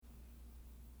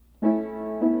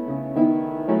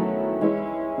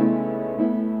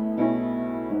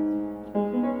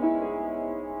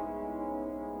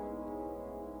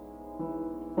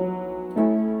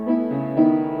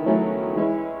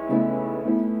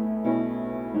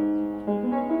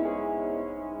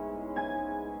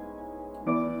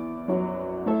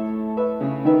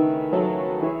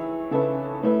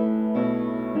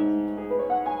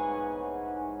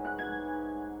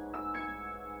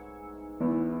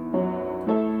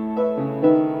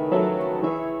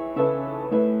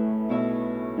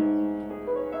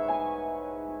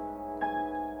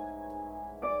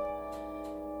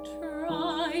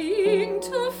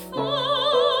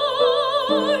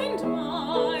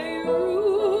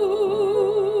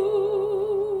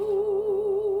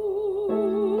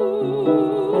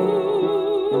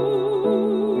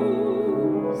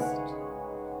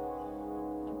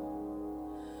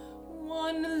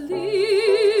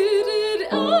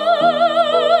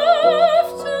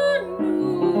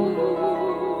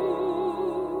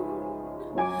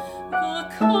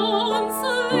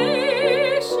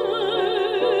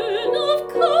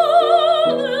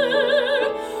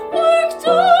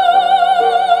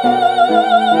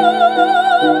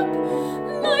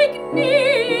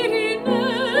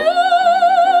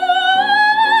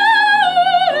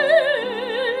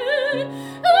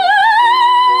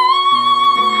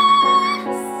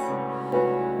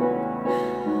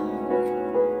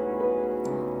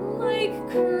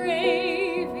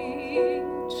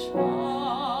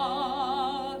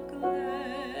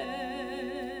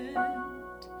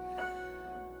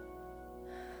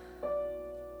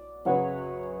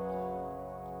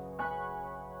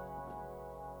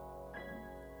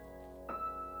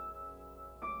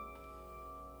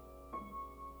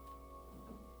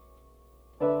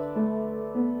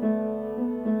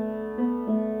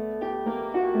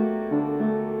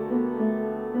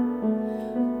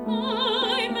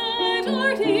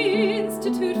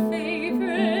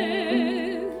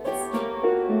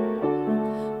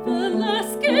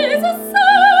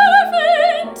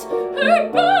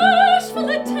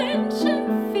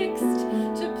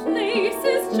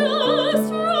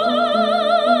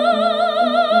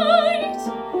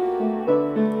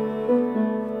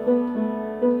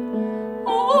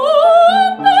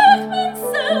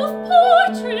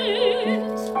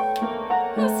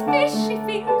fleshy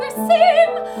fingers seem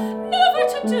never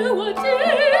to do a day's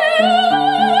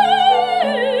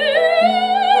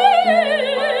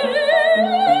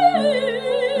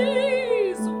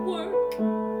work.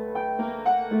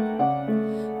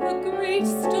 The great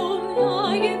stone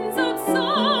lions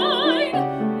outside,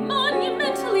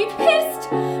 monumentally pissed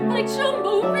by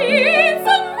jumbo reeds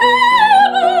and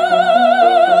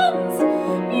ribbons,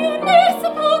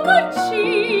 municipal good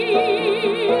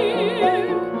cheer,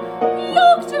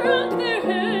 yoked around their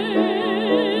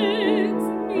heads,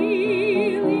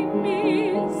 mealy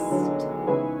mist,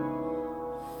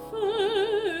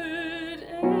 furred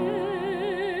air,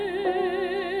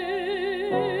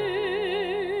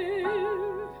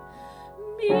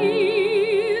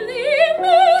 mealy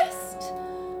mist,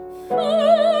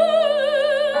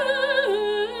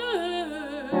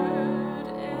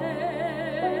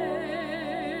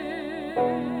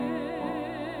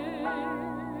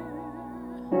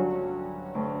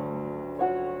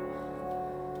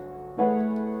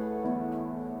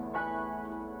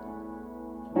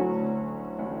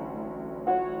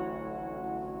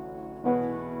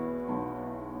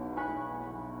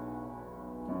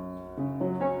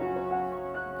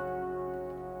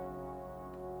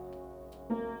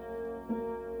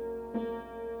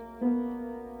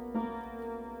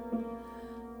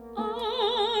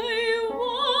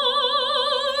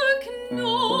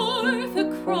 north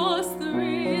across the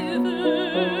river.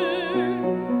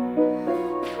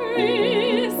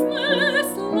 Christmas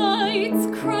lights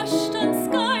crushed on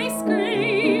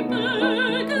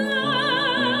skyscraper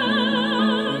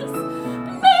glass,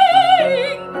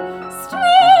 playing,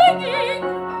 stringing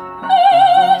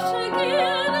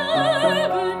Michigan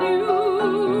Avenue.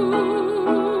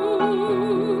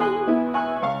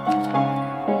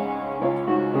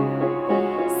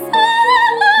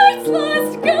 Satellites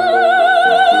last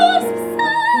gasp,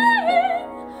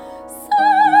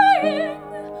 sighing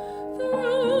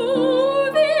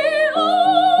through the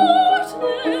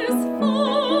artless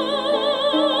fog.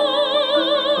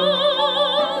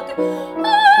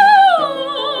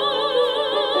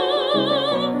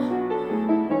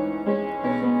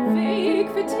 Vague,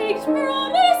 fatigued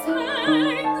promise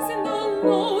hangs in the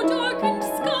low, darkened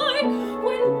sky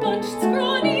when bunched,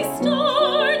 scrawny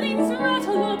starlings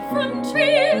rattle up from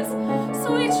trees,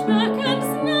 switchback and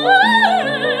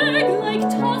snag like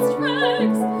tossed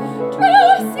rags,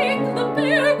 dressing the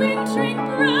bare wintering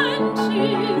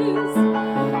branches,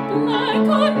 black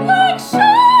on black shining.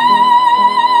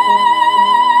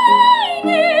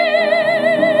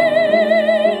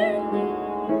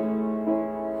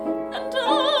 And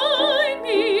I'm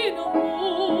in a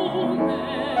moment,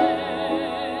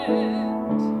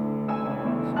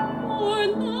 more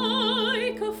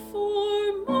like a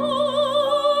moment.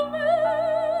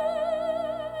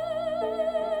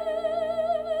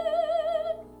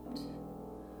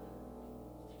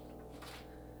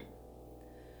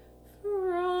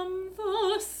 From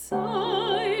the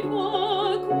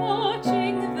sidewalk,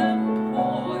 watching them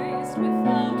poised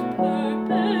without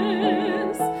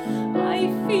purpose, I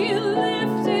feel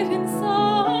lifted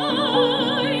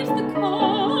inside the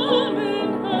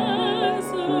common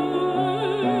hazards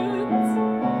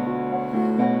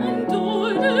and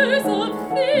orders of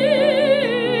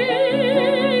things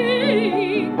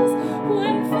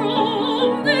when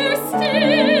from their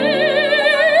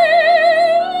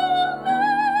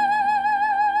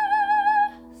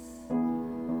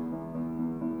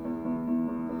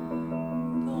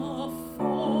the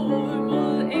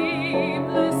formal,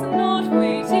 aimless, not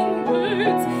waiting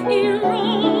birds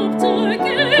erupt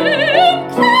again,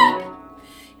 clap,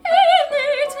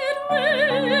 elated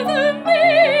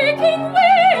weather-making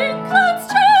wing clouds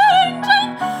changing,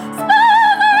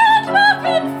 spelling back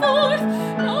and forth,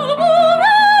 noble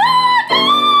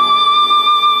regain,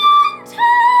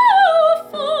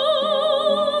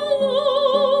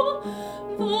 follow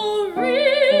the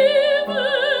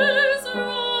rivers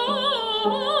running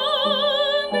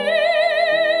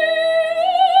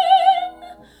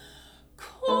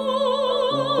course.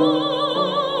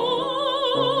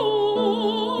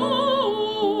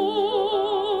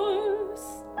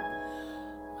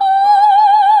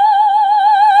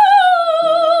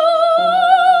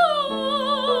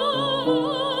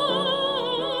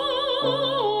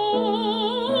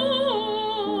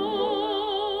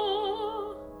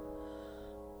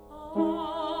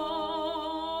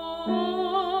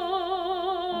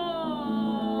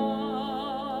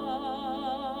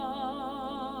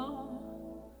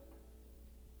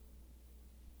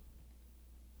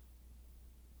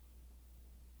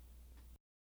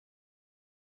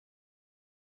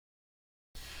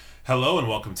 Hello and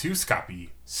welcome to Scapi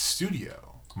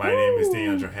Studio. My name is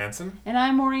Thompson Johansen. And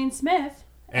I'm Maureen Smith.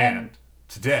 And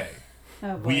Today,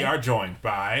 Oh, boy. we are joined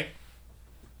by...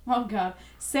 Oh, God.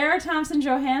 Sarah Thompson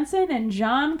Johansen and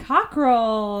John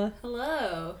Cockerill.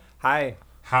 Hello. Hi.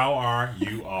 How are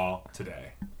you all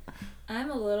today?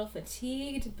 I'm a little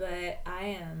fatigued, but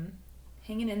I am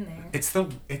hanging in there. It's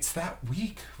that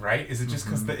week, right? Is it just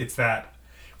because it's that...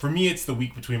 For me, it's the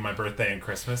week between my birthday and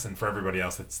Christmas, and for everybody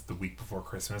else, it's the week before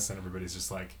Christmas, and everybody's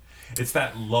just like... It's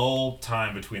that lull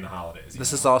time between the holidays.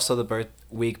 This is also the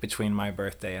week between my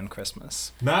birthday and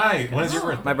Christmas. Nice. When is your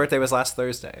birthday? My birthday was last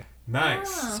Thursday.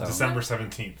 Nice. Oh. December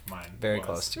 17th, mine Very was.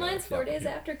 close together. Mine's 4 Yep. days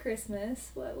after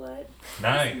Christmas. What?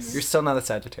 Nice. You're still not a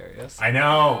Sagittarius. I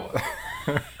know.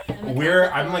 I'm a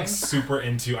I'm like Capricorn. super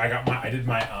into. I did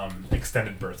my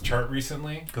extended birth chart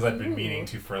recently because I've been meaning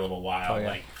to for a little while. Oh, yeah.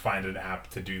 Like find an app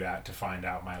to do that to find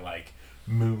out my like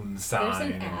moon sign.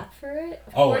 There's an app for it?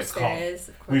 Of Oh, course it's called. there is.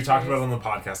 Of course We've talked there about it is. on the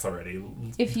podcast already.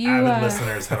 If you, avid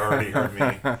listeners have already heard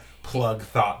me plug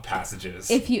thought passages.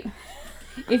 If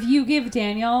you give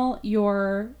Daniel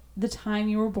the time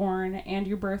you were born and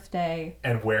your birthday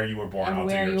and where you were born. and I'll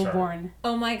do where your you were chart. born.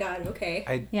 Oh my god,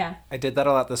 okay. I did that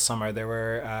a lot this summer. There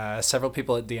were several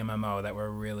people at DMMO that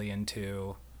were really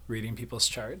into reading people's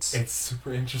charts. It's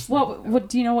super interesting. What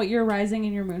do you know what your rising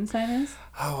and your moon sign is?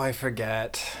 Oh, I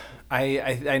forget.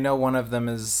 I know one of them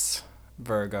is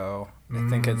Virgo. I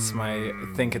think it's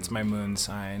my moon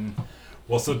sign.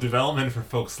 Well, so development for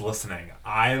folks listening,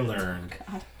 I learned,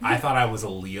 I thought I was a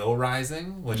Leo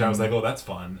rising, which I was like, oh, that's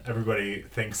fun. Everybody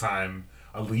thinks I'm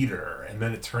a leader. And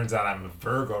then it turns out I'm a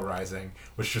Virgo rising,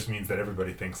 which just means that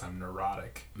everybody thinks I'm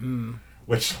neurotic.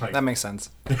 Which, like... That makes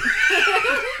sense.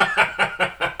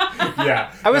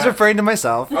 Yeah. I was referring to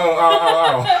myself,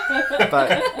 Oh.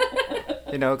 but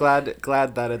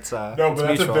glad that it's No,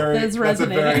 but it's that's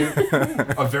mutual.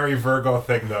 a very Virgo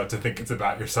thing, though, to think it's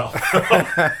about yourself.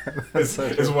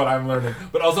 is what I'm learning.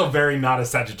 But also very not a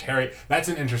Sagittarius. That's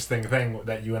an interesting thing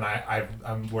that you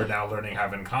and we're now learning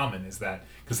have in common, is that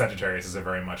because Sagittarius are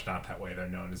very much not that way. They're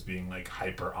known as being like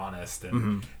hyper honest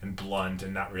and blunt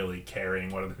and not really caring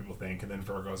what other people think. And then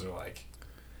Virgos are like,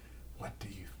 what do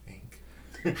you think?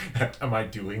 Am I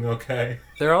doing okay?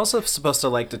 They're also supposed to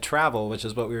like to travel, which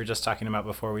is what we were just talking about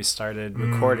before we started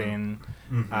recording.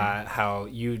 How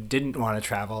you didn't want to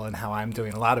travel and how I'm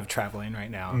doing a lot of traveling right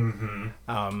now.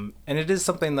 And it is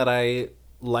something that I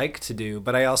like to do,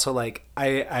 but I also I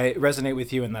resonate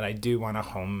with you in that I do want a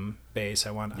home base.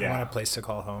 I want a place to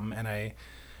call home, and I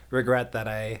regret that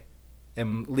I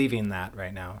am leaving that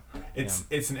right now.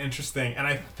 It's an interesting, and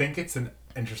I think it's an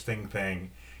interesting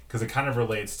thing because it kind of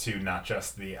relates to not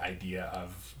just the idea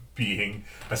of being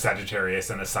a Sagittarius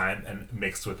and a sign and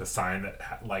mixed with a sign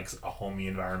that likes a homey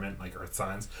environment like earth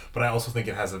signs, but I also think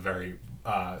it has a very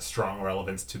strong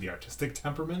relevance to the artistic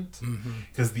temperament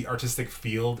because the artistic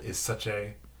field is such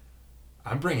a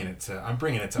I'm bringing it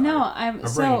to No,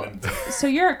 art. So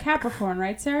you're a Capricorn,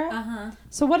 right, Sarah? Uh-huh.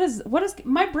 So what is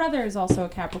my brother is also a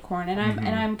Capricorn, and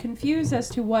I'm confused as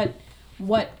to what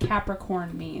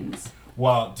Capricorn means.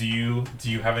 Well, do you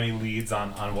have any leads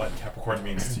on what Capricorn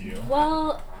means to you?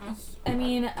 Well, I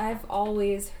mean, I've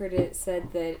always heard it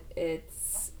said that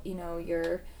it's,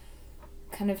 you're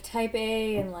kind of type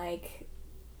A and like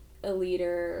a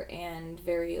leader and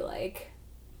very like,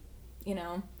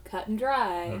 cut and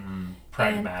dry.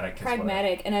 Pragmatic.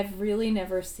 Pragmatic. And I've really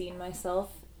never seen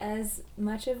myself as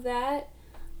much of that.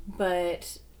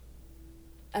 But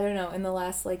I don't know, in the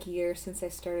last year since I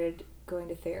started going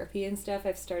to therapy and stuff,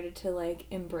 I've started to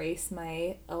embrace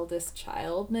my eldest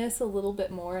childness a little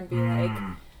bit more and be like,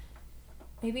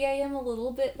 maybe I am a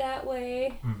little bit that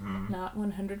way, not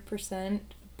 100%,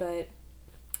 but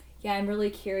yeah, I'm really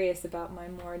curious about my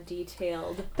more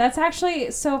detailed. That's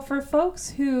actually, so for folks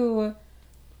who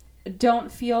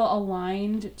don't feel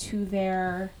aligned to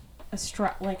their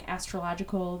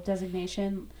astrological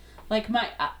designation,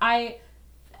 I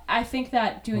think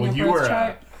that doing a birth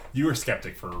chart. You were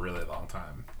skeptic for a really long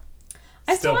time.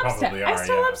 I still am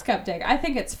am skeptic. I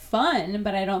think it's fun,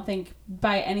 but I don't think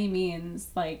by any means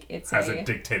Has it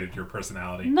dictated your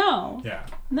personality? No. Yeah.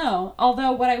 No.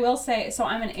 Although what I will say, so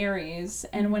I'm an Aries,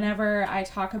 and whenever I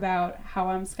talk about how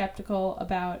I'm skeptical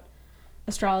about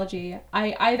astrology,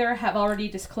 I either have already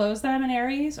disclosed that I'm an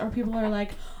Aries, or people are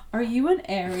like, "Are you an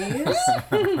Aries?"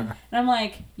 And I'm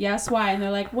like, "Yes, why?" And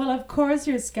they're like, "Well, of course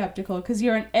you're skeptical because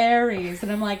you're an Aries."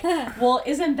 And I'm like, "Well,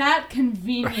 isn't that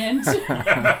convenient?" If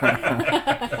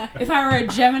I were a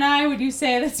Gemini, would you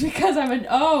say that's because I'm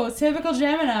typical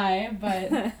Gemini?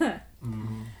 But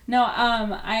No,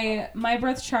 my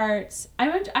birth charts. I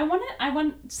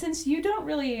want since you don't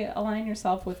really align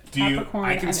yourself with Capricorn.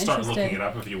 I can I'm start interested. looking it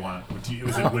up if you want. Would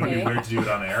it be weird to do it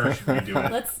on air, or should we do it?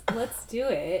 Let's do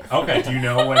it. Okay. Do you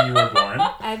know when you were born?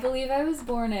 I believe I was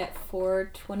born at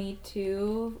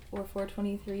 4:22 or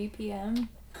 4:23 p.m.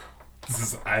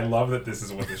 I love that this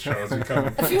is what this show has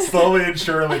become. Slowly and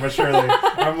surely, but surely.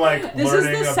 I'm like This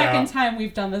learning is the about second time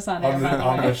we've done this on air.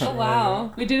 By the way. show. Oh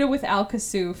wow. We did it with Al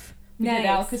Kassouf. We Nice. did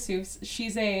Al Kassouf's.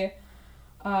 She's a.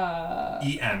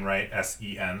 E-N, right?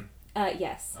 S-E-N?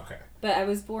 Yes. Okay. But I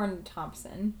was born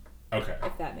Thompson. Okay.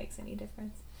 If that makes any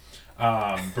difference.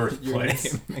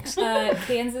 Birthplace.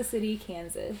 Kansas City,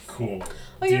 Kansas. Cool.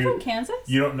 Oh, you're from Kansas?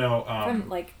 You don't know...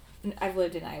 From I've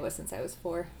lived in Iowa since I was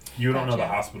 4. You don't know the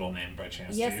Gotcha. hospital name by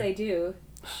chance, Yes, do you? I do.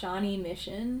 Shawnee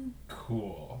Mission.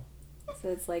 Cool. So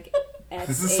it's like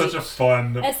This is such a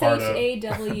fun part of...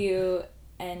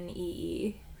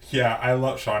 SHAWNEE. Yeah, I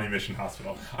love Shawnee Mission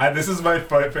Hospital. This is my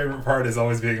favorite part, is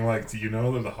always being like, do you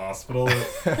know the hospital?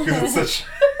 Because it's such...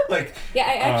 like... Yeah,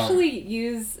 I actually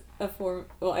use a form...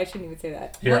 Well, I shouldn't even say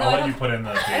that. Here, Well, no, I'll I let you don't- put in the...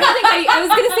 I don't think I was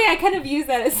going to say I kind of use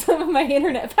that as some of my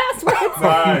internet passwords. Nice.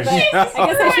 But I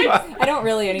guess I should... I don't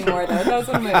really anymore, though. That was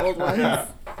one of my old ones. Yeah.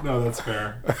 No, that's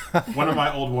fair. One of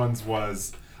my old ones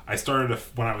was...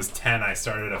 when I was 10, I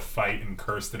started a fight and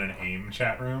cursed in an AIM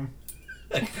chat room.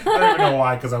 I don't even know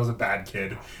why, because I was a bad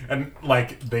kid. And,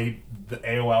 the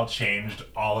AOL changed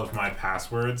all of my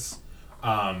passwords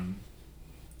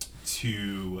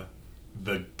to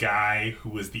the guy who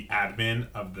was the admin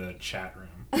of the chat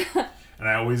room. And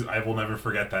I will never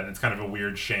forget that. And it's kind of a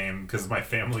weird shame, because my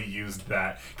family used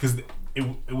that. Because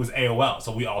it was AOL,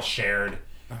 so we all shared...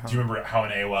 Do you remember how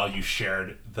in AOL you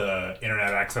shared the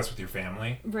internet access with your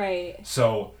family? Right.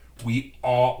 So we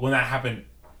all, when that happened,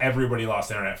 everybody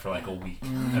lost internet for like a week,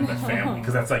 and the family,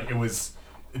 because that's it was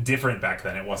different back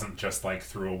then. It wasn't just like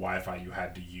through a Wi-Fi you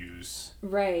had to use.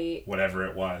 Right. Whatever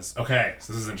it was. Okay,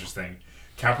 so this is interesting.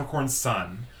 Capricorn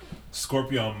Sun,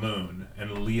 Scorpio Moon,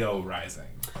 and Leo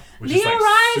Rising, which is Leo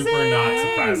super not rising!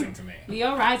 surprising to me.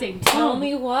 Leo Rising. Tell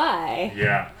me why.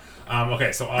 Yeah.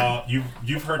 Okay, so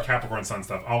you've heard Capricorn Sun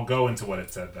stuff. I'll go into what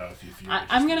it said though. If you're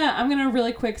I'm gonna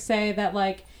really quick say that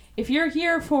if you're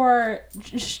here for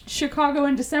Chicago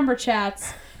in December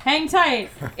chats, hang tight.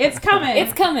 It's coming.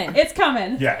 It's coming. It's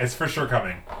coming. Yeah, it's for sure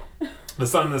coming. The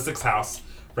sun in the 6th house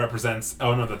represents...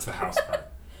 Oh, no, that's the house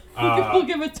part. We'll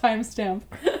give a timestamp.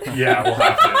 Yeah, we'll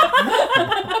have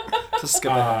to. Just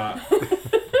skip ahead.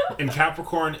 In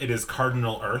Capricorn, it is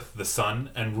cardinal Earth, the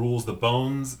sun, and rules the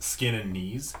bones, skin, and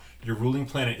knees. Your ruling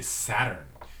planet is Saturn.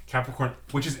 Capricorn,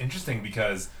 which is interesting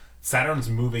because Saturn's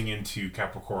moving into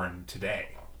Capricorn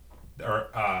today. Or,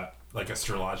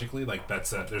 astrologically,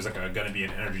 there's going to be an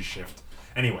energy shift.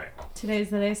 Anyway. Today's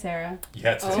the day, Sarah.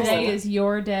 Yeah, it's Today is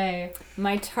your day.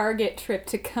 My target trip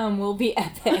to come will be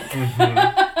epic.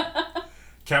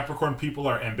 Capricorn people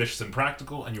are ambitious and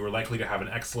practical, and you are likely to have an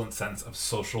excellent sense of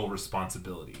social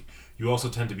responsibility. You also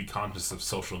tend to be conscious of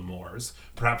social mores,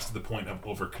 perhaps to the point of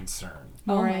over-concern.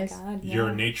 Oh my Mores. god. Yeah.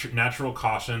 Your natural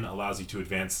caution allows you to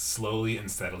advance slowly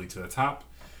and steadily to the top.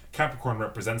 Capricorn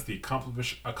represents the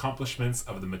accomplishments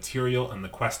of the material and the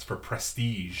quest for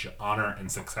prestige, honor,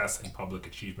 and success in public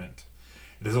achievement.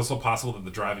 It is also possible that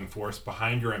the driving force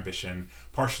behind your ambition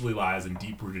partially lies in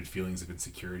deep-rooted feelings of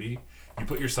insecurity. You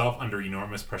put yourself under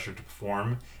enormous pressure to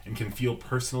perform and can feel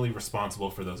personally responsible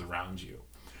for those around you.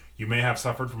 You may have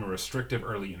suffered from a restrictive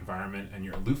early environment, and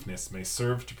your aloofness may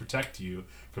serve to protect you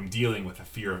from dealing with a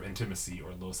fear of intimacy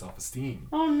or low self-esteem.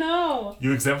 Oh no.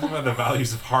 You exemplify the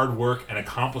values of hard work and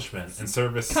accomplishment and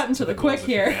service Cutting to the goals quick of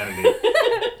here. humanity.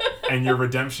 And your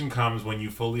redemption comes when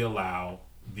you fully allow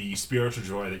the spiritual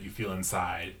joy that you feel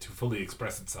inside to fully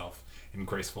express itself in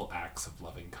graceful acts of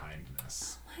loving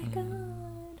kindness. Oh my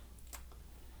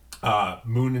god.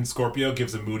 Moon in Scorpio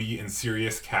gives a moody and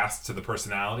serious cast to the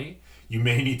personality. You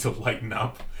may need to lighten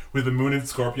up. With the moon in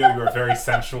Scorpio, you are very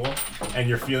sensual, and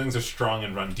your feelings are strong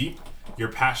and run deep.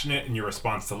 You're passionate in your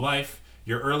response to life.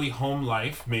 Your early home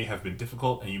life may have been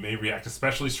difficult, and you may react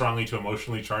especially strongly to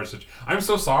emotionally charged... I'm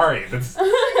so sorry that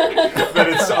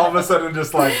it's all of a sudden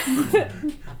just like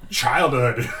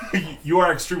childhood. You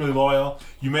are extremely loyal.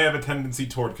 You may have a tendency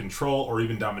toward control or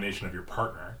even domination of your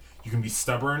partner. You can be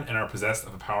stubborn and are possessed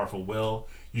of a powerful will.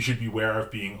 You should beware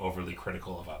of being overly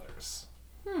critical of others.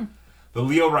 The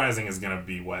Leo rising is going to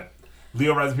be what?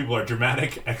 Leo rising people are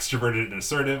dramatic, extroverted, and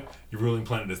assertive. Your ruling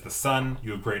planet is the sun.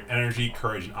 You have great energy,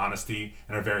 courage, and honesty,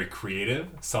 and are very creative,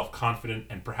 self-confident,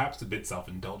 and perhaps a bit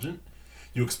self-indulgent.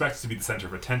 You expect to be the center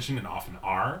of attention and often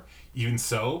are. Even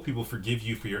so, people forgive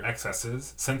you for your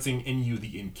excesses, sensing in you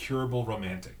the incurable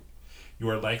romantic. You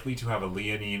are likely to have a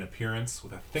leonine appearance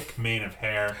with a thick mane of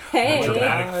hair Hey. and a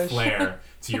dramatic Gosh. flair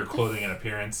to your clothing and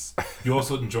appearance. You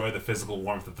also enjoy the physical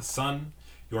warmth of the sun.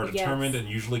 You are determined and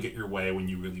usually get your way when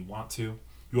you really want to.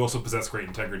 You also possess great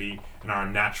integrity and are a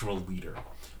natural leader.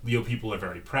 Leo people are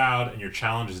very proud, and your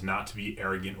challenge is not to be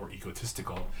arrogant or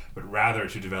egotistical, but rather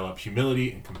to develop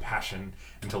humility and compassion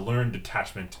and to learn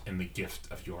detachment in the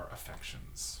gift of your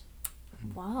affections.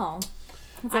 Wow.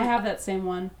 I have that same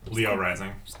one. Leo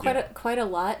rising. Quite a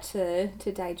lot to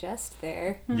digest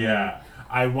there. Yeah.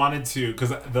 I wanted to, because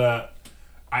the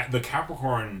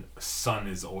Capricorn sun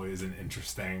is always an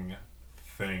interesting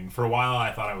thing. For a while,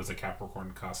 I thought I was a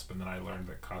Capricorn cusp, and then I learned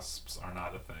that cusps are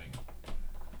not a thing.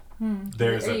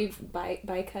 Are you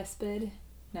bicuspid?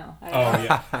 No. I don't know. Oh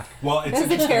yeah. Well, it's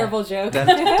That's a terrible joke.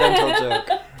 Dental joke.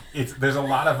 There's a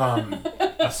lot of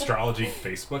astrology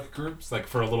Facebook groups. Like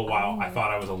for a little while, I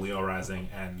thought I was a Leo rising,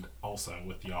 and also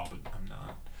with y'all, but I'm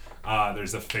not.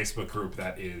 There's a Facebook group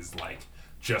that is like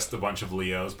just a bunch of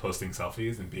Leos posting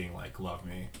selfies and being like, "Love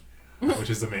me," which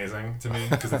is amazing to me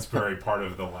because it's very part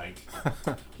of the like.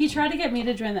 He tried to get me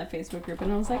to join that Facebook group,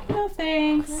 and I was like, no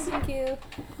thanks. Thank you.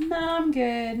 No, I'm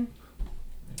good.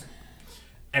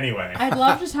 Anyway. I'd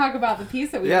love to talk about the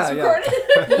piece that we Yeah, just yeah.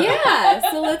 recorded.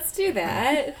 Yeah, so let's do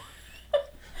that.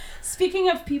 Speaking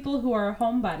of people who are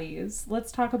home buddies,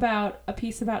 let's talk about a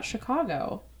piece about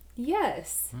Chicago.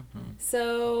 Yes.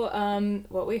 So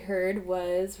what we heard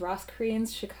was Ross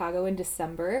Crean's Chicago in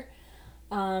December.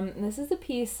 This is a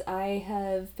piece I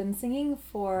have been singing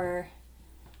for,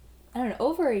 I don't know,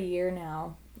 over a year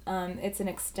now. It's an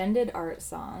extended art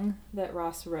song that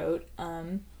Ross wrote.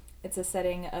 It's a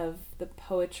setting of the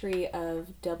poetry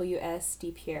of W.S.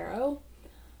 DiPiero,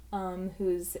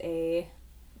 who's a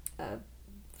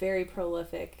very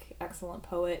prolific, excellent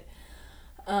poet.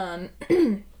 And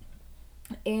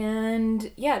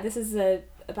yeah, this is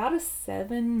about a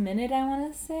 7-minute, I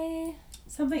want to say.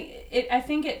 I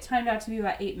think it timed out to be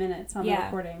about 8 minutes on the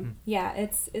recording. Yeah,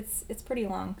 it's pretty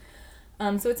long.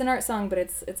 So it's an art song, but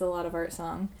it's a lot of art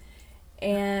song.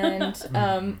 And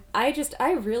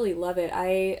I really love it.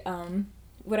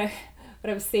 What I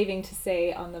was saving to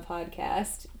say on the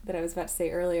podcast that I was about to say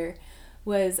earlier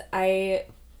was I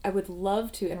would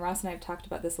love to, and Ross and I have talked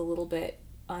about this a little bit.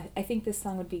 I think this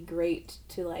song would be great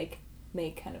to like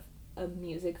make kind of a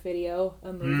music video,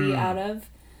 a movie out of.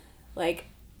 Like,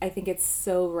 I think it's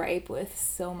so ripe with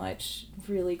so much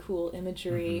really cool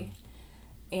imagery.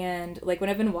 And like when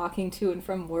I've been walking to and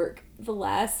from work the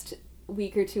last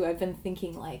week or two, I've been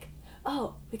thinking like,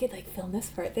 oh, we could like film this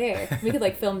part there. We could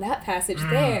like film that passage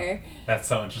there. That's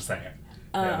so interesting.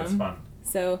 Yeah, that's fun.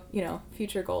 So,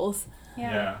 future goals.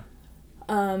 Yeah.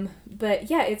 But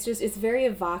yeah, it's very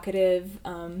evocative.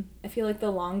 I feel like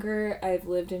the longer I've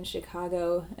lived in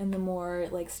Chicago and the more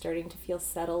like starting to feel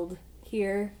settled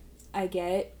here I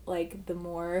get, like the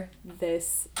more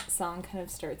this song kind of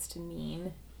starts to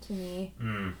mean to me.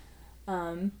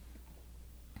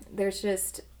 There's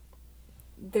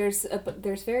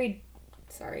very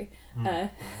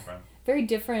very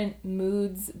different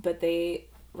moods, but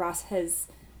Ross has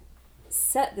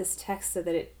set this text so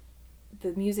that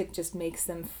the music just makes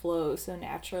them flow so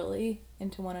naturally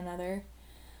into one another.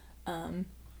 And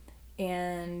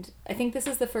I think this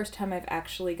is the first time I've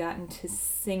actually gotten to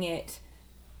sing it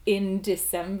in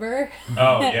December.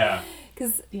 Oh, yeah.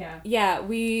 Because,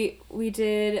 we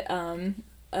did a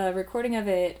recording of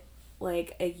it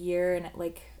like a year and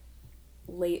like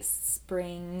late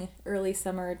spring, early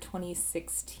summer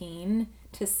 2016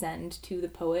 to send to the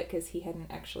poet because he hadn't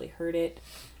actually heard it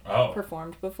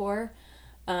performed before.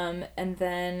 And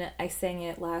then I sang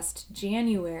it last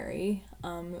January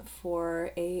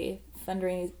for a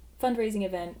fundraising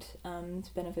event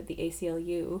to benefit the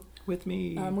ACLU. With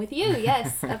me. With you,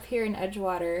 yes, up here in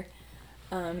Edgewater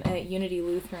at Unity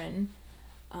Lutheran.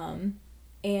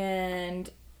 And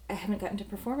I haven't gotten to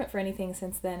perform it for anything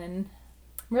since then, and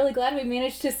I'm really glad we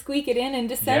managed to squeak it in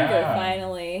December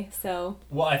finally. So.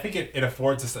 Well, I think it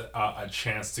affords us a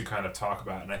chance to kind of talk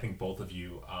about, and I think both of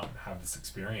you have this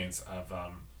experience of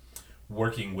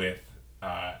working with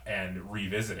and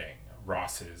revisiting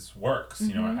Ross's works.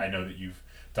 I know that you've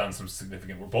done some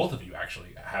significant work. Both of you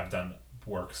actually have done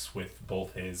works with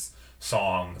both his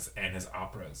songs and his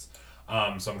operas.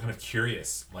 So I'm kind of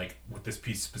curious, like with this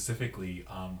piece specifically,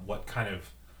 what kind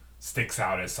of sticks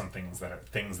out as some things that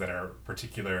are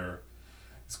particular.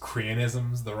 Is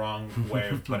Creanism's the wrong way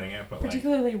of putting it, but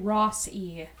particularly like,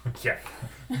 Ross-y. Yeah,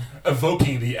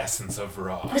 evoking the essence of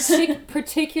Ross.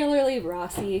 Particularly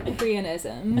Rossy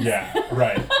Creanism. Yeah,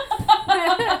 right.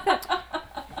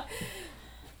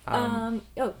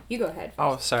 You go ahead.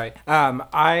 Oh, sorry.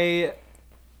 I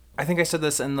I think I said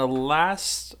this in the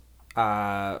last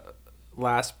podcast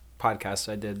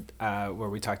I did where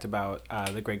we talked about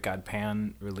the Great God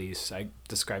Pan release. I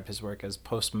described his work as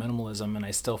post-minimalism, and I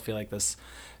still feel like this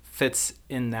fits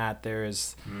in that.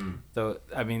 There's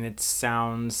it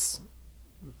sounds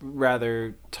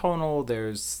rather tonal.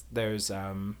 There's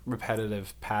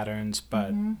repetitive patterns,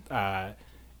 but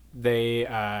they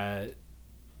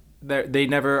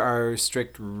never are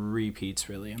strict repeats,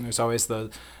 really, and there's always the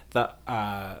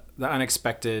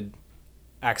unexpected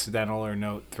accidental or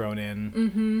note thrown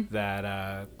in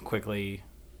that quickly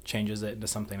changes it into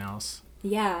something else.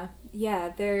 Yeah.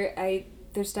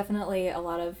 There's definitely a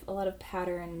lot of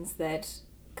patterns that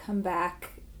come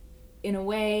back in a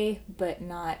way, but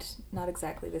not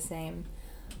exactly the same.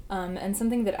 And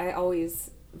something that I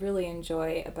always really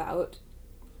enjoy about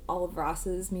all of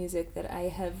Ross's music that I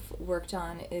have worked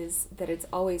on is that it's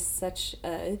always such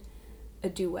a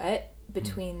duet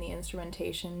between the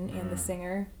instrumentation and the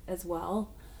singer as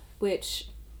well, which,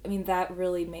 I mean, that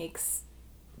really makes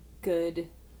good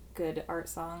art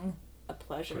song a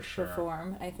pleasure to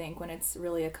perform, I think, when it's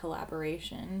really a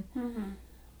collaboration.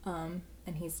 And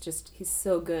he's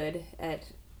so good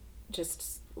at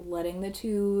just letting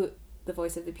the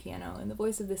voice of the piano and the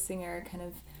voice of the singer kind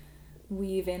of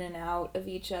weave in and out of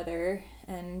each other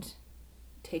and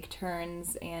take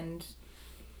turns and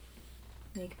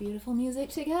make beautiful music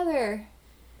together.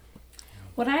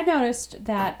 What I noticed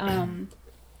that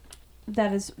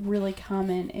that is really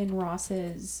common in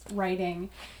Ross's writing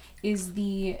is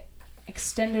the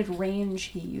extended range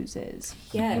he uses.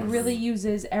 Yes. He really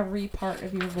uses every part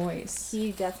of your voice.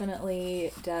 He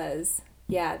definitely does.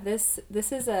 Yeah, this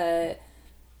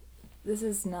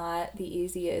is not the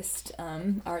easiest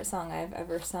art song I've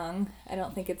ever sung. I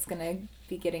don't think it's gonna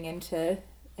be getting into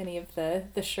any of the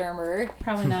Schirmer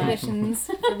Probably not.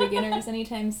 editions for beginners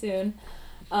anytime soon.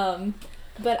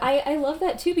 But I love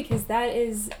that too, because that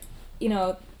is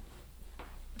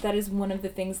one of the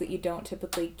things that you don't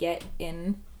typically get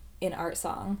in art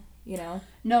song,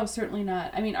 No, certainly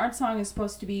not. I mean, art song is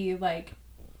supposed to be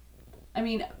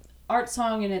art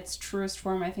song in its truest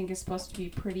form, I think, is supposed to be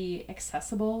pretty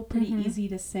accessible, pretty easy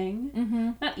to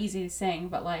sing. Not easy to sing,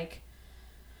 but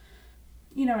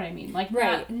you know what I mean?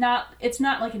 Right. It's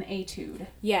not like an etude.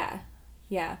 Yeah.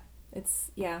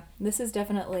 This is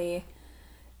definitely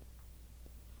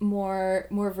more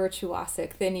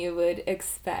virtuosic than you would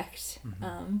expect.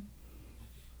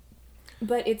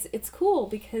 But it's cool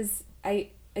because I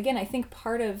think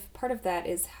part of that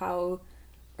is how,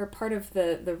 or part of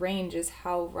the range is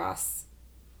how Ross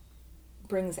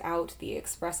brings out the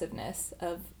expressiveness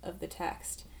of the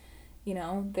text.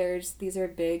 These are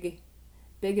big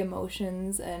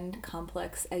emotions and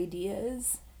complex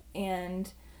ideas,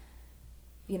 and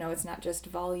it's not just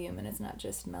volume and it's not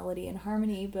just melody and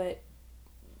harmony, but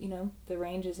the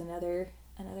range is another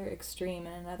extreme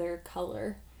and another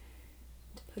color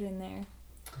to put in there.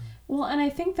 Well, and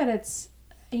I think that it's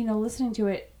listening to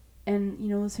it and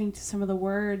listening to some of the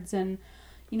words, and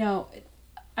what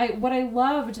I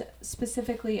loved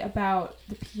specifically about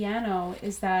the piano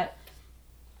is that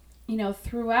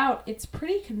throughout it's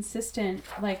pretty consistent.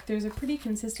 Like, there's a pretty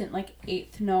consistent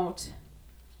eighth note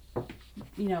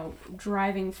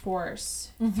driving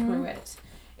force through it.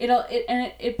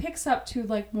 It picks up to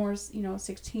more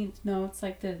 16th notes,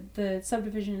 the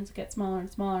subdivisions get smaller and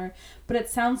smaller, but it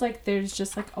sounds like there's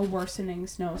just a worsening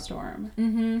snowstorm.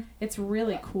 It's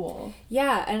really cool.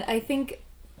 Yeah, and I think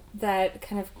that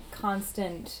kind of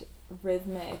constant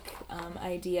rhythmic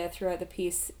idea throughout the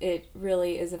piece, it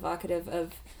really is evocative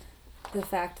of the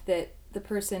fact that the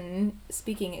person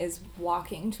speaking is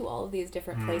walking to all of these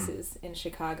different places in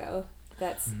Chicago.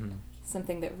 That's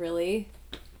something that really...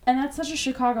 And that's such a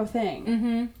Chicago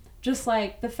thing. Just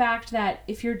the fact that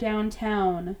if you're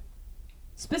downtown,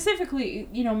 specifically,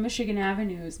 Michigan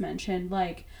Avenue is mentioned.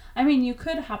 You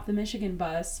could hop the Michigan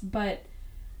bus, but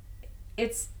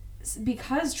it's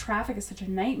because traffic is such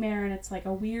a nightmare, and it's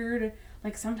a weird,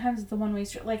 sometimes it's the one-way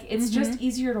street. It's just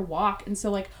easier to walk. And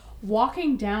so,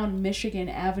 walking down Michigan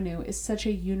Avenue is such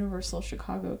a universal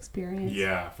Chicago experience.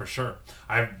 Yeah, for sure.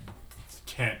 I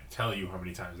can't tell you how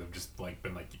many times I've just been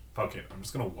fuck it, I'm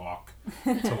just gonna walk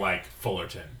to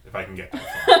Fullerton if I can get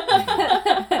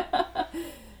that far.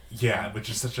 Yeah, which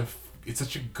is such a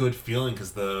good feeling,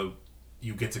 because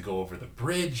you get to go over the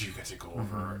bridge, you get to go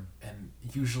over, and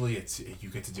usually you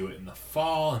get to do it in the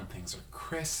fall, and things are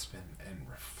crisp and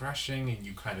refreshing, and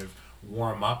you kind of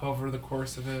warm up over the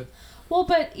course of it. Well,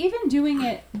 but even doing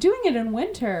it in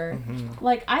winter,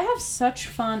 I have such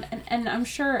fun, and I'm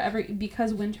sure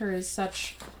because winter is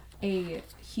such a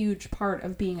huge part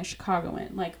of being a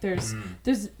Chicagoan. Like there's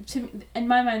in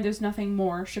my mind there's nothing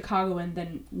more Chicagoan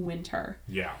than winter.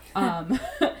 Yeah.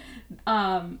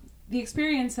 The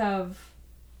experience of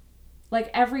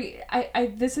like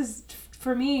this is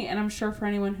for me, and I'm sure for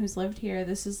anyone who's lived here,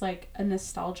 this is like a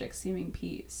nostalgic seeming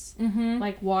piece. Mm-hmm.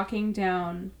 Like walking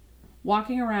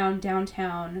around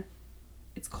downtown.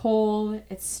 It's cold,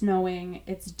 it's snowing,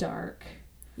 it's dark.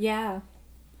 Yeah.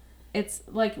 It's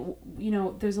like,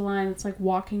 there's a line that's like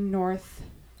walking north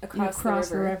across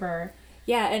the river.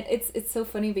 Yeah, and it's so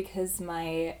funny because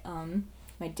my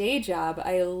my day job,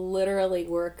 I literally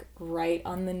work right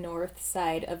on the north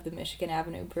side of the Michigan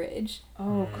Avenue Bridge.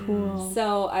 Oh, cool.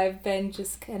 So I've been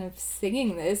just kind of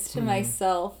singing this to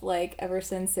myself, like, ever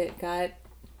since it got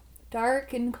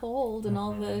dark and cold and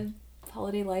all the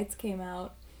holiday lights came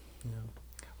out. Yeah.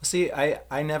 See,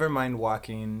 I never mind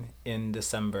walking in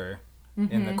December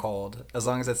in the cold, as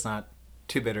long as it's not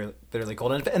too bitterly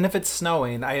cold. And if it's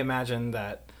snowing, I imagine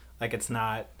that, like, it's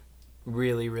not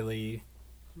really, really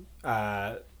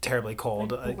terribly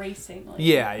cold. Like racing. Like,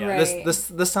 yeah. Right.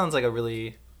 This sounds like a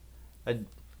really, I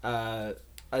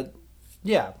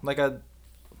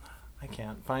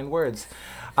can't find words.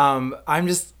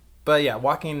 But yeah,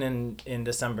 walking in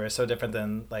December is so different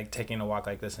than like taking a walk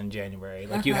like this in January.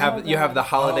 Like you have the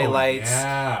holiday lights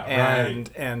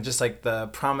and just like the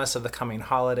promise of the coming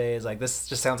holidays. Like this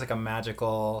just sounds like a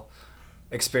magical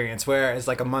experience. Whereas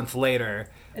like a month later,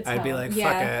 I'd be like,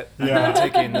 fuck it, I'm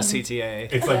taking the CTA.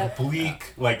 It's like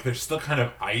bleak. Like there's still kind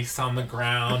of ice on the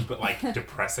ground, but like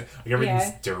depressing. Like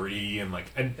everything's dirty and like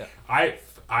I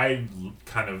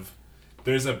kind of.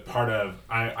 There's a part of,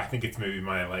 I think it's maybe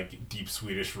my, like, deep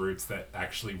Swedish roots that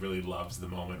actually really loves the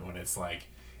moment when it's, like,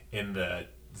 in the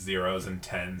 0s and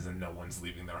 10s and no one's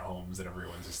leaving their homes and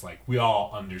everyone's just, like, we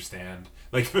all understand.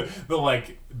 Like,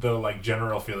 the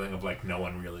general feeling of, like, no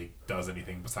one really does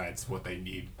anything besides what they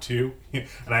need to.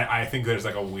 And I think there's,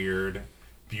 like, a weird,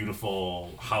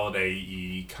 beautiful,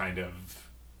 holiday-y kind of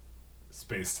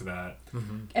space to that.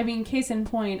 Mm-hmm. I mean, case in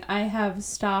point, I have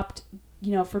stopped...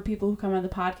 for people who come on the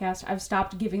podcast, I've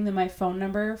stopped giving them my phone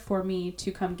number for me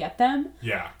to come get them.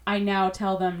 Yeah. I now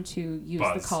tell them to use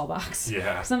Buzz. the call box.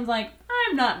 Yeah. So I'm like,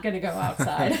 I'm not going to go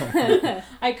outside.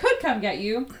 I could come get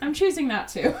you. I'm choosing not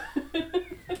to.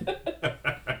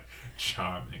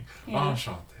 Charming. Yeah.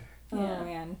 Enchanté. Oh,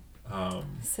 man.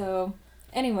 Um, So,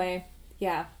 anyway,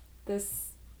 yeah,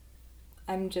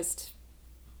 I'm just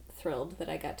thrilled that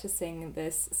I got to sing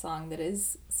this song that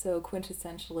is so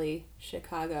quintessentially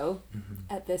Chicago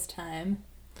at this time.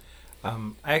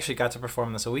 I actually got to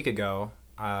perform this a week ago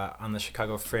on the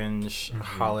Chicago Fringe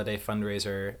holiday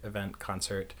fundraiser event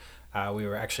concert. We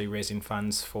were actually raising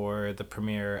funds for the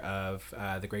premiere of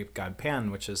The Great God Pan,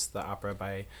 which is the opera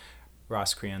by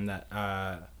Ross Crean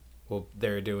that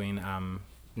they're doing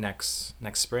next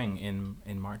spring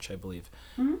in March, I believe.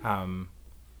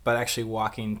 But actually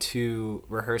walking to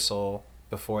rehearsal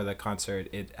before the concert,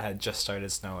 it had just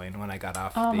started snowing when I got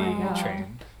off the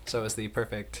train. So it was the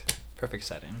perfect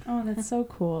setting. Oh, that's so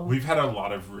cool. We've had a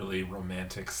lot of really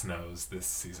romantic snows this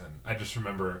season. I just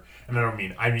remember, and I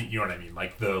mean, you know what I mean?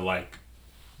 Like the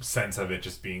sense of it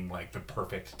just being like the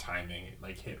perfect timing. It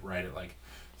like hit right at like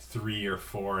 3 or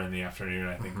 4 in the afternoon.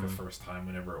 I think the first time,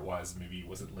 whenever it was, maybe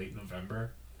was it late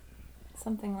November?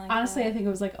 Something like Honestly, that. I think it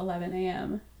was like 11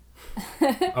 a.m.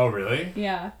 Oh, really?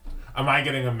 Yeah. Am I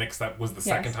getting them mixed up? Was the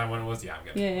second time when it was? Yeah, I'm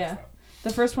getting them mixed up.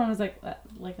 The first one was like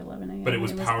 11 a.m. But it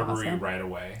was powdery awesome. right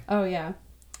away. Oh, yeah.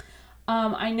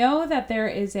 I know that there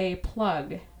is a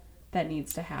plug that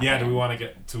needs to happen. Yeah, do we want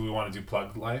to do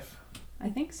plug life? I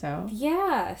think so.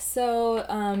 Yeah, so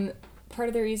part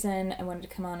of the reason I wanted to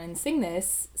come on and sing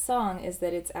this song is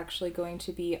that it's actually going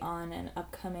to be on an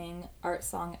upcoming art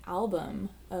song album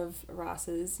of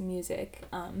Ross's music.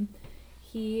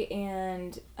 He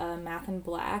and Math and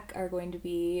Black are going to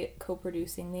be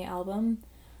co-producing the album.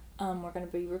 We're going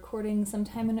to be recording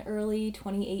sometime in early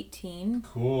 2018.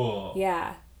 Cool.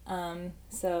 Yeah.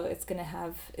 So it's going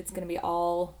to be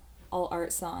all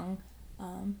art song.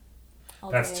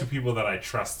 That's two people that I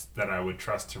would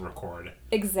trust to record.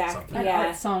 Exactly. An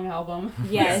art song album.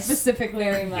 Yes. Specifically.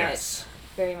 Very much. Yes.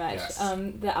 Very much. Yes.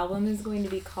 The album is going to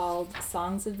be called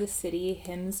Songs of the City,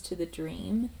 Hymns to the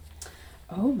Dream.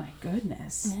 Oh my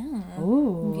goodness. Yeah.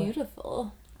 Ooh.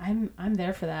 Beautiful. I'm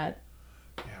there for that.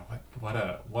 Yeah,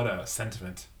 what a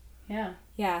sentiment. Yeah.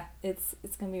 Yeah, it's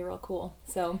gonna be real cool.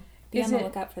 So be on the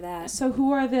lookout for that. So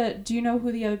do you know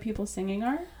who the other people singing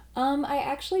are? I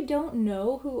actually don't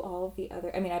know who all of the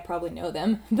other, I mean, I probably know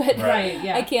them, but Right,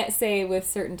 yeah. I can't say with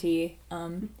certainty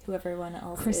who everyone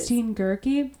else Christine is.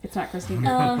 Gerke? It's not Christine.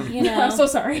 You know. I'm so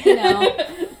sorry. You know.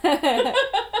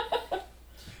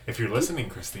 If you're listening,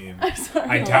 Christine, I'm sorry.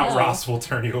 I doubt Ross will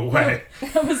turn you away.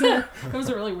 That was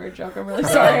a really weird joke. I'm really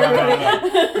sorry,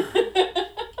 everybody.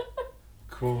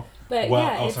 Cool. But Well,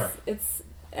 yeah, sorry.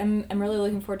 I'm really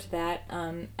looking forward to that.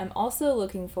 I'm also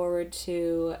looking forward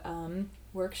to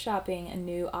workshopping a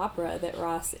new opera that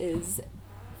Ross is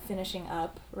finishing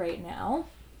up right now.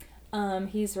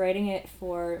 He's writing it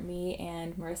for me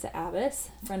and Marissa Abbas,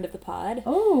 friend of the pod.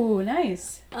 Oh,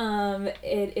 nice.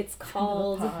 It's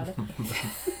called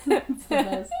It's the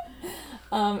best.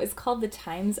 it's called The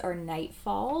Times Are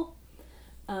Nightfall.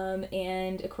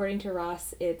 And according to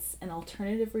Ross, it's an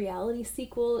alternative reality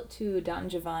sequel to Don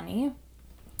Giovanni.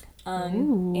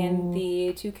 And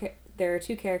there are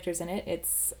two characters in it.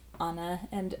 It's Anna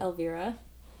and Elvira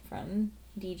from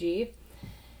DG.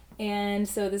 And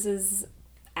so this is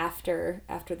after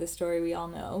the story we all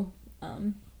know.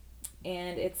 And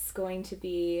it's going to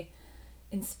be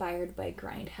inspired by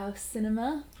Grindhouse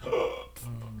cinema.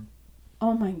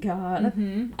 Oh my god.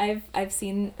 I've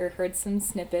seen or heard some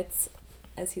snippets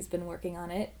as he's been working on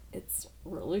it. It's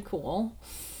really cool.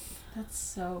 That's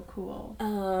so cool.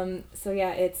 So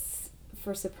yeah, it's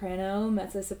for soprano,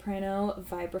 mezzo-soprano,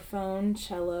 vibraphone,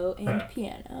 cello, and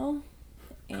piano.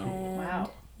 And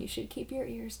Wow. you should keep your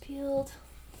ears peeled.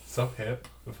 So hip,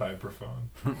 the vibraphone.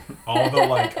 All the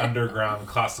like underground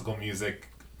classical music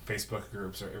Facebook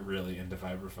groups are really into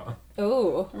vibraphone.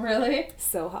 Oh, Really?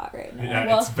 so hot right now. Yeah,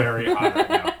 Well- it's very hot right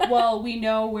now. Well, we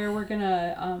know where we're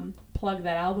gonna plug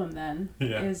that album then.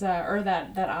 Yeah. Is or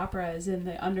that opera is in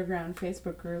the underground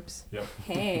Facebook groups. Yep.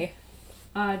 Hey.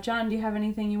 John, do you have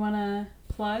anything you want to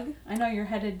plug? I know you're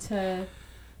headed to.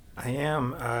 I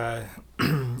am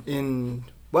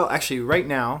actually right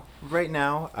now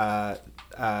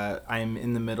I'm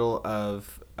in the middle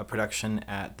of a production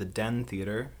at the Den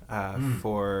Theater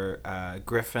for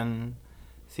Griffin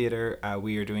Theater.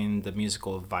 We are doing the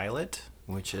musical Violet,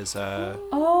 which is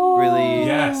really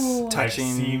Yes, touching.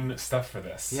 I've seen stuff for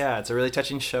this. Yeah, it's a really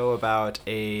touching show about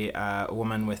a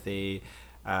woman with a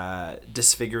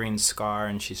disfiguring scar,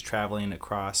 and she's traveling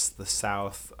across the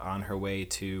South on her way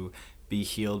to be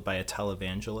healed by a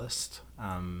televangelist.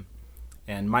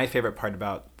 And my favorite part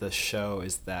about the show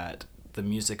is that the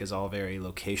music is all very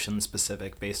location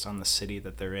specific based on the city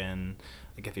that they're in.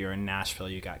 Like if you're in Nashville,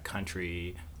 you got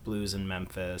country, blues in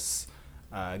Memphis,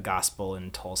 gospel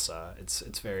in Tulsa.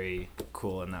 It's very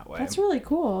cool in that way. That's really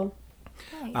cool.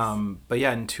 Nice. But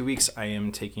yeah, in 2 weeks I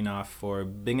am taking off for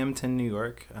Binghamton, New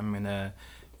York. I'm gonna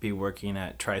be working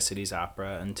at Tri-Cities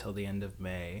Opera until the end of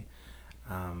May.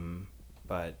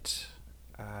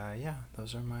 Yeah,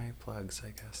 those are my plugs,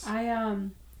 I guess.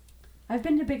 I've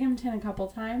been to Binghamton a couple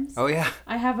times. Oh yeah.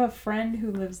 I have a friend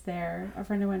who lives there. A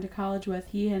friend I went to college with.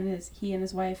 He and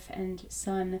his wife and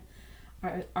son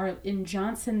are in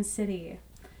Johnson City,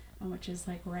 which is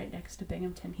like right next to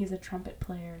Binghamton. He's a trumpet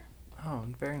player. Oh,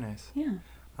 very nice. Yeah.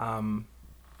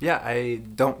 Yeah, I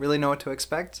don't really know what to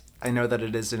expect. I know that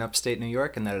it is in upstate New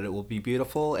York and that it will be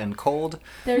beautiful and cold.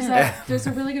 There's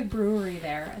a really good brewery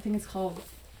there. I think it's called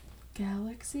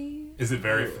Galaxy. Is it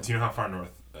very? Do you know how far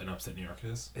north in upstate New York it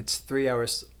is? It's 3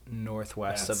 hours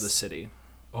northwest of the city.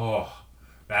 Oh,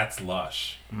 that's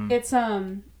lush. It's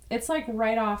like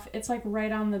right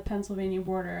on the Pennsylvania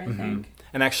border, I think.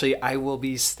 And actually, I will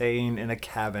be staying in a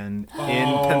cabin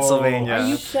in Pennsylvania. Are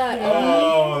you shut up?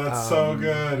 Oh, that's so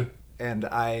good. And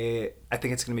I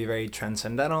think it's going to be very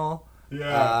transcendental.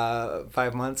 Yeah.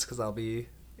 5 months because I'll be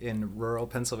in rural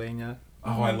Pennsylvania.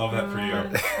 Oh, I love that for you.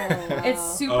 Oh, wow.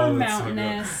 It's super Oh, that's so good.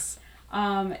 mountainous.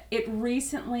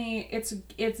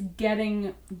 It's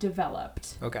getting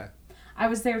developed. Okay. I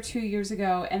was there 2 years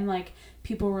ago, and like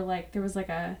people were like, there was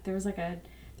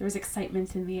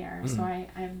excitement in the air. So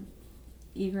I'm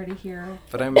eager to hear.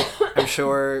 But I'm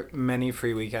sure many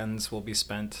free weekends will be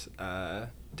spent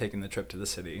taking the trip to the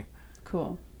city.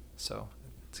 Cool. So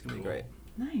it's going to be great.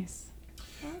 Nice.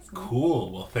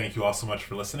 Cool. Well, thank you all so much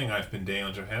for listening. I've been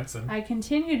Daniel Johansen. I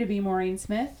continue to be Maureen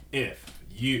Smith. If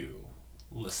you,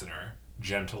 listener,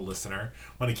 gentle listener,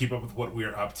 want to keep up with what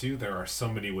we're up to, there are so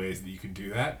many ways that you can do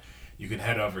that. You can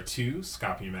head over to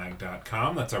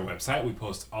scapimag.com. That's our website. We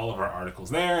post all of our articles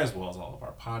there, as well as all of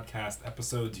our podcast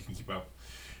episodes. You can keep up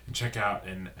and check out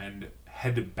and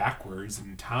head backwards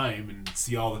in time and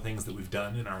see all the things that we've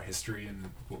done in our history and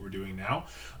what we're doing now.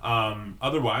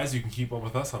 Otherwise, you can keep up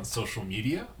with us on social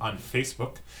media, on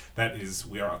Facebook. That is,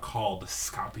 we are called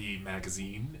Scapi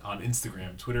Magazine, on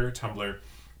Instagram, Twitter, Tumblr,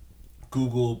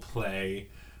 Google Play,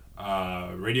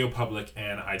 Radio Public,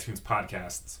 and iTunes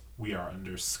Podcasts. We are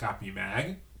under Scapi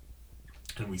Mag,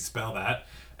 and we spell that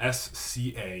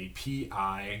SCAPIMAG.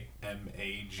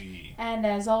 And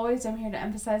as always, I'm here to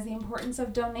emphasize the importance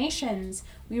of donations.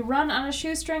 We run on a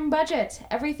shoestring budget.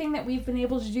 Everything that we've been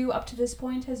able to do up to this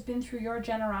point has been through your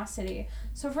generosity.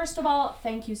 So first of all,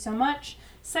 thank you so much.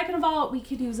 Second of all, we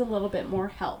could use a little bit more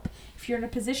help. If you're in a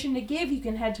position to give, you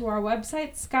can head to our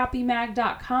website,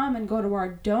 scapimag.com, and go to our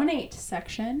donate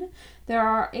section. There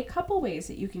are a couple ways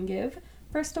that you can give.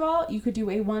 First of all, you could do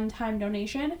a one-time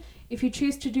donation. If you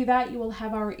choose to do that, you will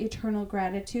have our eternal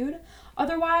gratitude.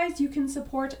 Otherwise, you can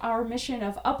support our mission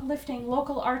of uplifting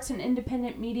local arts and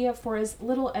independent media for as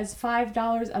little as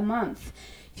 $5 a month.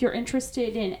 If you're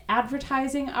interested in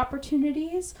advertising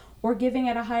opportunities or giving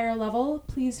at a higher level,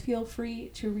 please feel free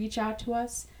to reach out to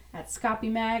us at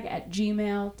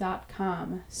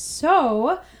scapimag@gmail.com.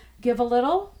 So, give a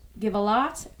little, give a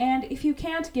lot, and if you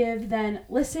can't give, then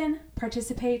listen,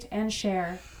 participate, and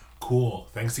share. Cool.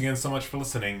 Thanks again so much for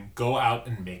listening. Go out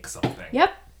and make something.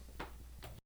 Yep.